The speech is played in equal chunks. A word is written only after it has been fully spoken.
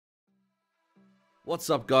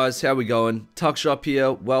What's up guys, how we going? Tuckshop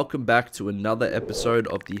here, welcome back to another episode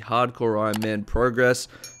of the Hardcore Ironman Progress.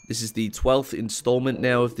 This is the 12th installment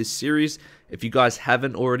now of this series. If you guys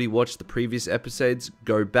haven't already watched the previous episodes,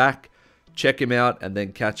 go back, check them out, and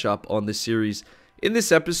then catch up on the series. In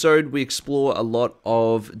this episode, we explore a lot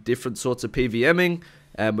of different sorts of PVMing,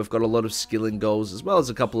 and we've got a lot of skilling goals as well as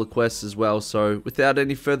a couple of quests as well. So without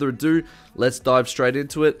any further ado, let's dive straight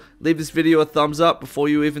into it. Leave this video a thumbs up before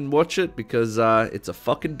you even watch it because it's a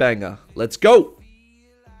fucking banger. Let's go!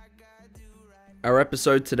 Our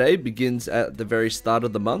episode today begins at the very start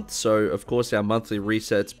of the month. So of course our monthly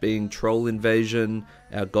resets being Troll Invasion,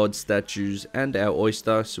 our God Statues, and our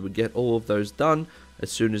Oyster. So we get all of those done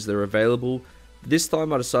as soon as they're available. This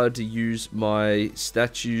time I decided to use my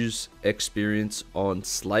statues experience on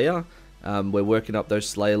Slayer. We're working up those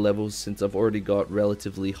Slayer levels since I've already got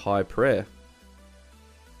relatively high prayer.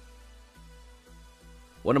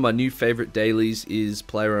 One of my new favorite dailies is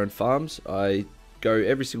player owned farms. I go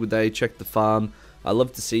every single day, check the farm. I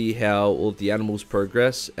love to see how all of the animals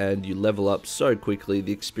progress and you level up so quickly.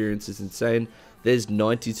 The experience is insane. There's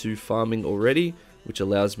 92 farming already, which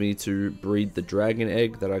allows me to breed the dragon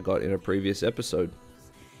egg that I got in a previous episode.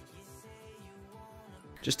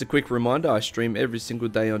 Just a quick reminder, I stream every single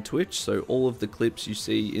day on Twitch, so all of the clips you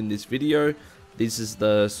see in this video, this is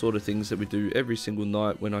the sort of things that we do every single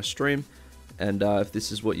night when I stream. And if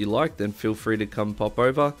this is what you like, then feel free to come pop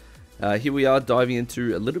over. Here we are diving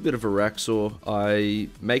into a little bit of Araxor. I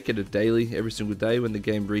make it a daily every single day when the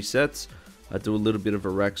game resets. I do a little bit of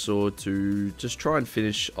Araxor to just try and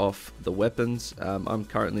finish off the weapons. I'm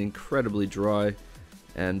currently incredibly dry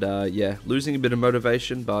and yeah, losing a bit of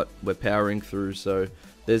motivation, but we're powering through. So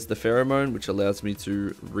there's the pheromone, which allows me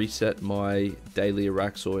to reset my daily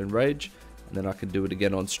Araxor in Rage, and then I can do it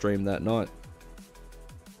again on stream that night.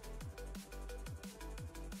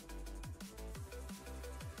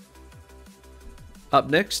 Up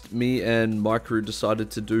next, me and my crew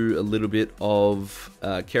decided to do a little bit of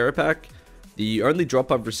Kerapac. The only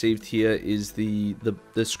drop I've received here is the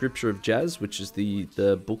Scripture of Jazz, which is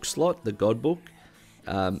the book slot, the God book.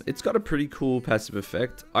 It's got a pretty cool passive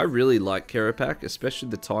effect. I really like Kerapac, especially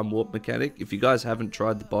the time warp mechanic. If you guys haven't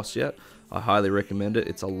tried the boss yet, I highly recommend it.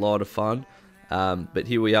 It's a lot of fun. But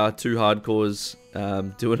here we are, two hardcores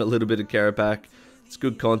doing a little bit of Kerapac. It's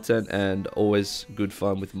good content and always good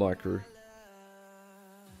fun with my crew.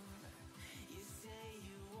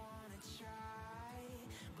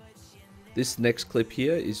 This next clip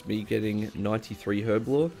here is me getting 93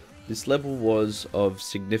 Herblore. This level was of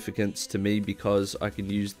significance to me because I can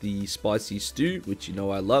use the Spicy Stew, which you know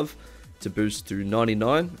I love, to boost to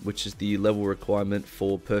 99, which is the level requirement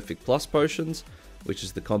for Perfect Plus potions, which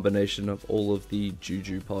is the combination of all of the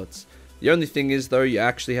Juju pots. The only thing is though, you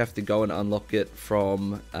actually have to go and unlock it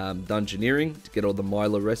from Dungeoneering to get all the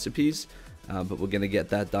Milo recipes, but we're going to get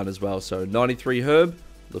that done as well. So 93 Herb,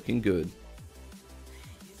 looking good.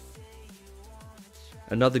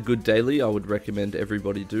 Another good daily I would recommend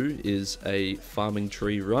everybody do is a farming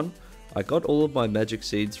tree run. I got all of my magic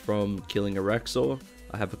seeds from killing Araxor.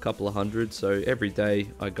 I have a couple of hundred, so every day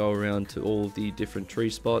I go around to all of the different tree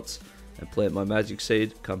spots and plant my magic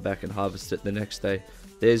seed, come back and harvest it the next day.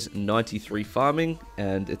 There's 93 farming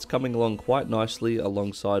and it's coming along quite nicely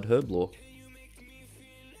alongside Herblore.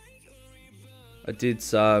 I did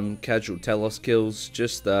some casual Telos kills,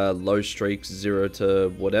 just low streaks, 0 to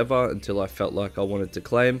whatever, until I felt like I wanted to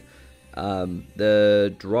claim.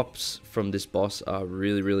 The drops from this boss are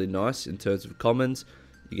really nice in terms of commons.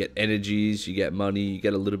 You get energies, you get money, you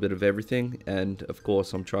get a little bit of everything, and of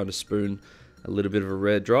course I'm trying to spoon a little bit of a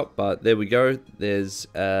rare drop, but there we go. There's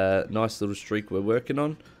a nice little streak we're working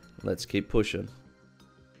on. Let's keep pushing.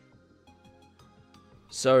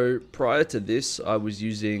 So prior to this, I was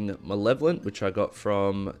using Malevolent, which I got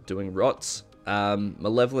from doing Rots.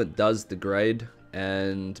 Malevolent does degrade,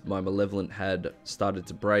 and my Malevolent had started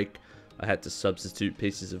to break. I had to substitute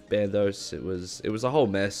pieces of Bandos. It was a whole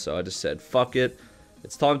mess, so I just said, fuck it.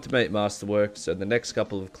 It's time to make Masterwork. So the next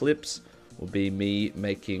couple of clips will be me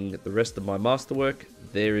making the rest of my Masterwork.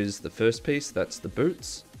 There is the first piece, that's the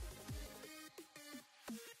boots.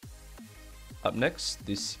 Up next,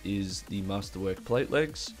 this is the Masterwork plate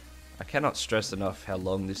legs. I cannot stress enough how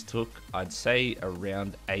long this took. I'd say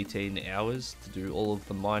around 18 hours to do all of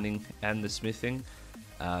the mining and the smithing.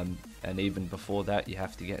 And even before that, you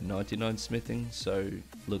have to get 99 smithing. So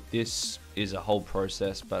look, this is a whole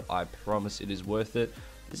process, but I promise it is worth it.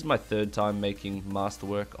 This is my third time making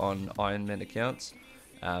Masterwork on Ironman accounts.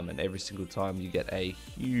 And every single time you get a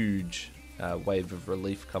huge wave of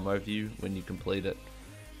relief come over you when you complete it.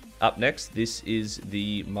 Up next, this is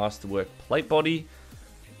the Masterwork plate body.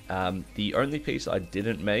 The only piece I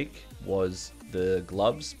didn't make was the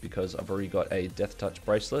gloves, because I've already got a Death Touch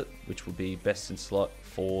bracelet, which will be best in slot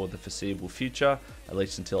for the foreseeable future, at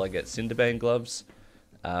least until I get Cinderbane gloves.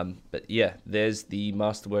 But yeah, there's the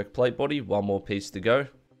Masterwork plate body, one more piece to go.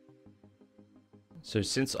 So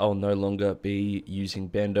since I'll no longer be using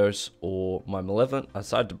Bandos or my Malevolent, I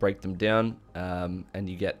decided to break them down, and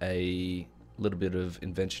you get a little bit of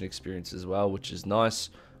invention experience as well, which is nice.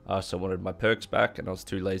 I also wanted my perks back, and I was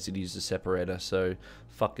too lazy to use the separator, so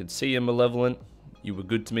fucking see you, Malevolent. You were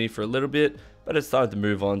good to me for a little bit, but it's time to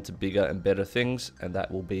move on to bigger and better things, and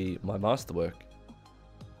that will be my Masterwork.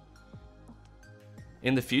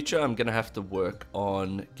 In the future, I'm going to have to work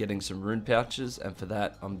on getting some rune pouches, and for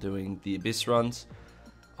that, I'm doing the Abyss runs.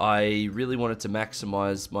 I really wanted to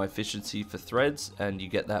maximize my efficiency for threads, and you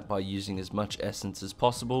get that by using as much essence as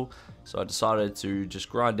possible. So I decided to just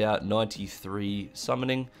grind out 93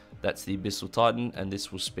 summoning. That's the Abyssal Titan, and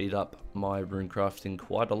this will speed up my rune crafting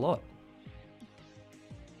quite a lot.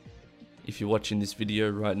 If you're watching this video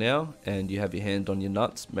right now and you have your hand on your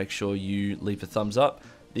nuts, make sure you leave a thumbs up.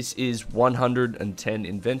 This is 110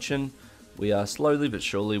 invention. We are slowly but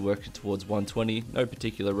surely working towards 120. No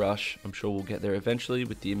particular rush. I'm sure we'll get there eventually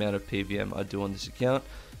with the amount of PVM I do on this account.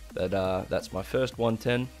 But that's my first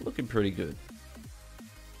 110. Looking pretty good.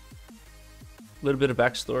 A little bit of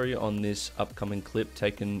backstory on this upcoming clip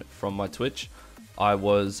taken from my Twitch. I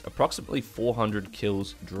was approximately 400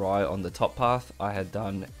 kills dry on the top path. I had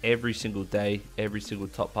done every single day, every single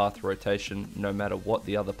top path rotation, no matter what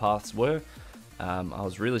the other paths were. I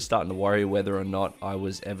was really starting to worry whether or not I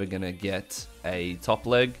was ever going to get a top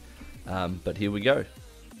leg, but here we go.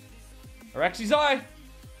 Araxi's Eye!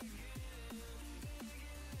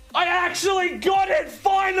 I actually got it,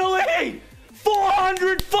 finally!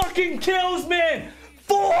 400 fucking kills, man!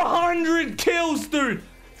 400 kills, dude!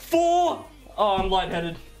 Oh, I'm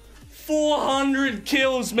lightheaded. 400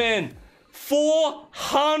 kills, man!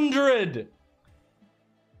 400!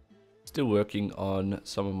 Still working on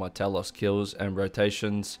some of my Talos kills and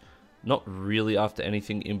rotations. Not really after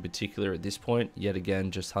anything in particular at this point. Yet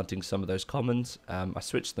again, just hunting some of those commons. I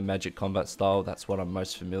switched the magic combat style. That's what I'm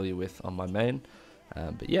most familiar with on my main.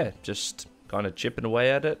 But yeah, just kind of chipping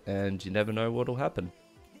away at it, and you never know what'll happen.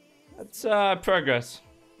 That's progress.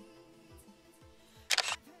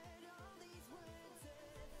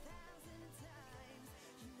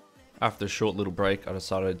 After a short little break, I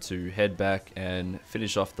decided to head back and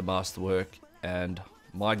finish off the Masterwork, and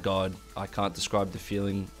my god, I can't describe the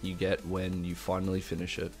feeling you get when you finally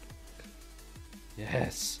finish it.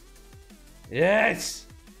 Yes! Yes!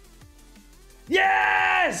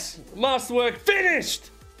 Yes! Masterwork finished!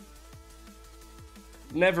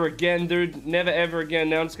 Never again, dude. Never ever again.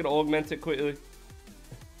 Now I'm just going to augment it quickly.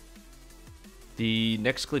 The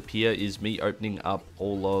next clip here is me opening up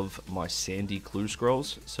all of my Sandy clue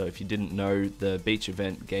scrolls. So if you didn't know, the beach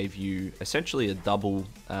event gave you essentially a double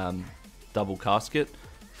casket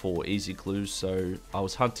for easy clues. So I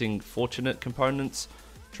was hunting fortunate components,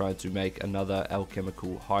 trying to make another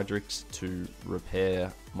alchemical hydrix to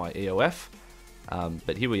repair my EOF.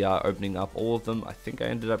 But here we are opening up all of them. I think I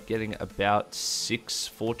ended up getting about 6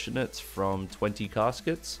 fortunates from 20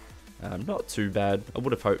 caskets. Not too bad. I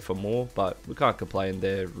would have hoped for more, but we can't complain.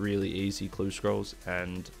 They're really easy clue scrolls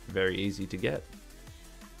and very easy to get.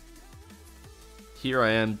 Here I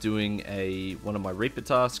am doing one of my Reaper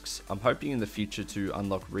tasks. I'm hoping in the future to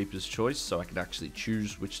unlock Reaper's Choice so I can actually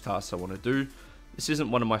choose which tasks I want to do. This isn't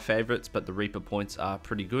one of my favorites, but the Reaper points are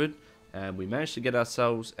pretty good, and we managed to get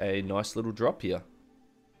ourselves a nice little drop here.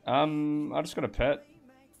 I just got a pet.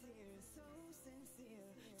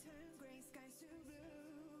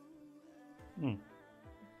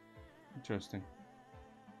 Interesting.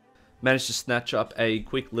 Managed to snatch up a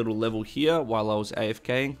quick little level here while I was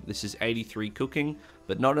AFKing. This is 83 cooking,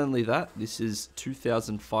 but not only that, this is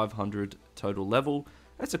 2,500 total level.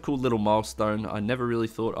 That's a cool little milestone. I never really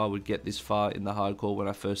thought I would get this far in the hardcore when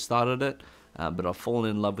I first started it, but I've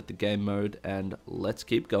fallen in love with the game mode, and let's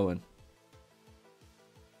keep going.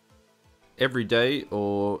 Every day,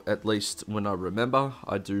 or at least when I remember,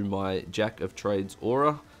 I do my Jack of Trades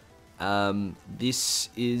aura. This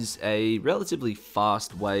is a relatively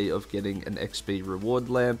fast way of getting an XP reward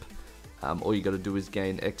lamp. All you got to do is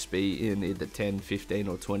gain XP in either 10, 15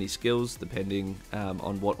 or 20 skills depending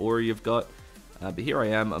on what aura you've got. But here I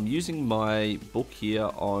am, I'm using my book here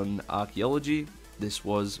on archaeology. This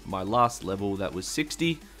was my last level, that was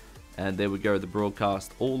 60, and there we go, the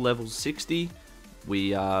broadcast, all levels 60.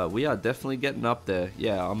 We are definitely getting up there.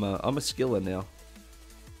 Yeah, I'm a skiller now.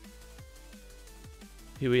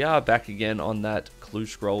 Here we are back again on that clue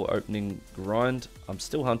scroll opening grind. I'm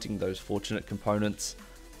still hunting those fortunate components.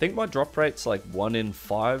 think my drop rate's like 1 in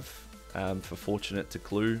 5 for fortunate to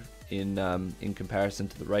clue in comparison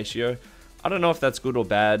to the ratio. I don't know if that's good or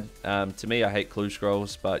bad. To me, I hate clue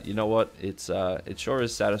scrolls, but you know what? It sure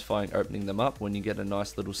is satisfying opening them up when you get a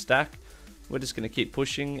nice little stack. We're just going to keep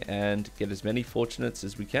pushing and get as many fortunates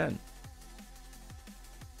as we can.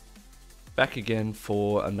 Back again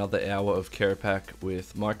for another hour of Kerapac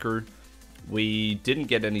with my crew. We didn't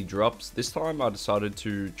get any drops. This time I decided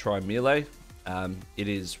to try melee. It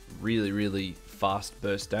is really fast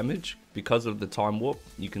burst damage. Because of the time warp,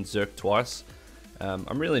 you can zerk twice.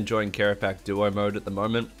 I'm really enjoying Kerapac duo mode at the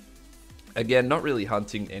moment. Again, not really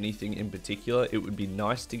hunting anything in particular. It would be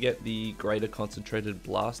nice to get the greater concentrated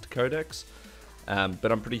blast codex,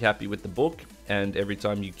 but I'm pretty happy with the book, and every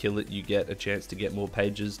time you kill it you get a chance to get more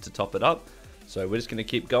pages to top it up. So we're just going to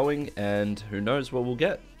keep going, and who knows what we'll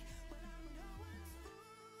get.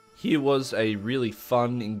 Here was a really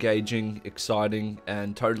fun, engaging, exciting,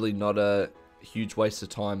 and totally not a huge waste of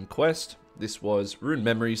time quest. This was Rune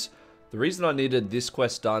Memories. The reason I needed this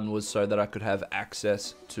quest done was so that I could have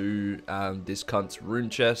access to this cunt's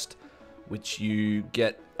rune chest, which you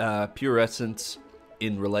get pure essence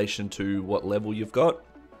in relation to what level you've got.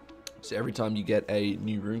 So every time you get a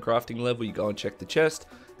new rune crafting level, you go and check the chest,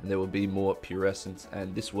 and there will be more pure essence,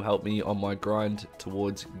 and this will help me on my grind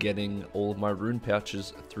towards getting all of my rune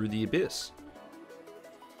pouches through the abyss.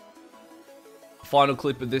 Final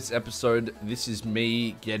clip of this episode. This is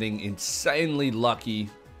me getting insanely lucky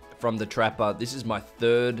from the trapper. This is my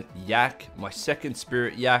third yak, my second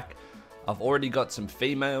spirit yak. I've already got some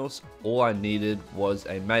females. All I needed was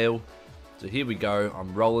a male. So here we go.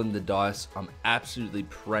 I'm rolling the dice. I'm absolutely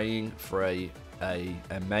praying for a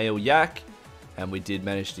male yak, and we did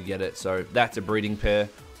manage to get it. So that's a breeding pair.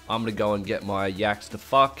 I'm gonna go and get my yaks to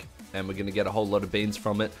fuck, and we're gonna get a whole lot of beans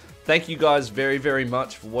from it. Thank you guys very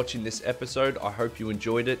much for watching this episode. I hope you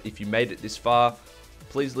enjoyed it. If you made it this far,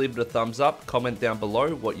 please leave it a thumbs up. Comment down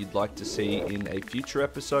below what you'd like to see in a future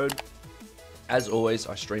episode. As always,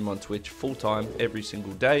 I stream on Twitch full time every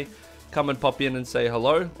single day. Come and pop in and say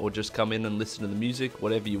hello, or just come in and listen to the music,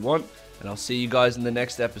 whatever you want. And I'll see you guys in the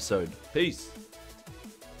next episode. Peace.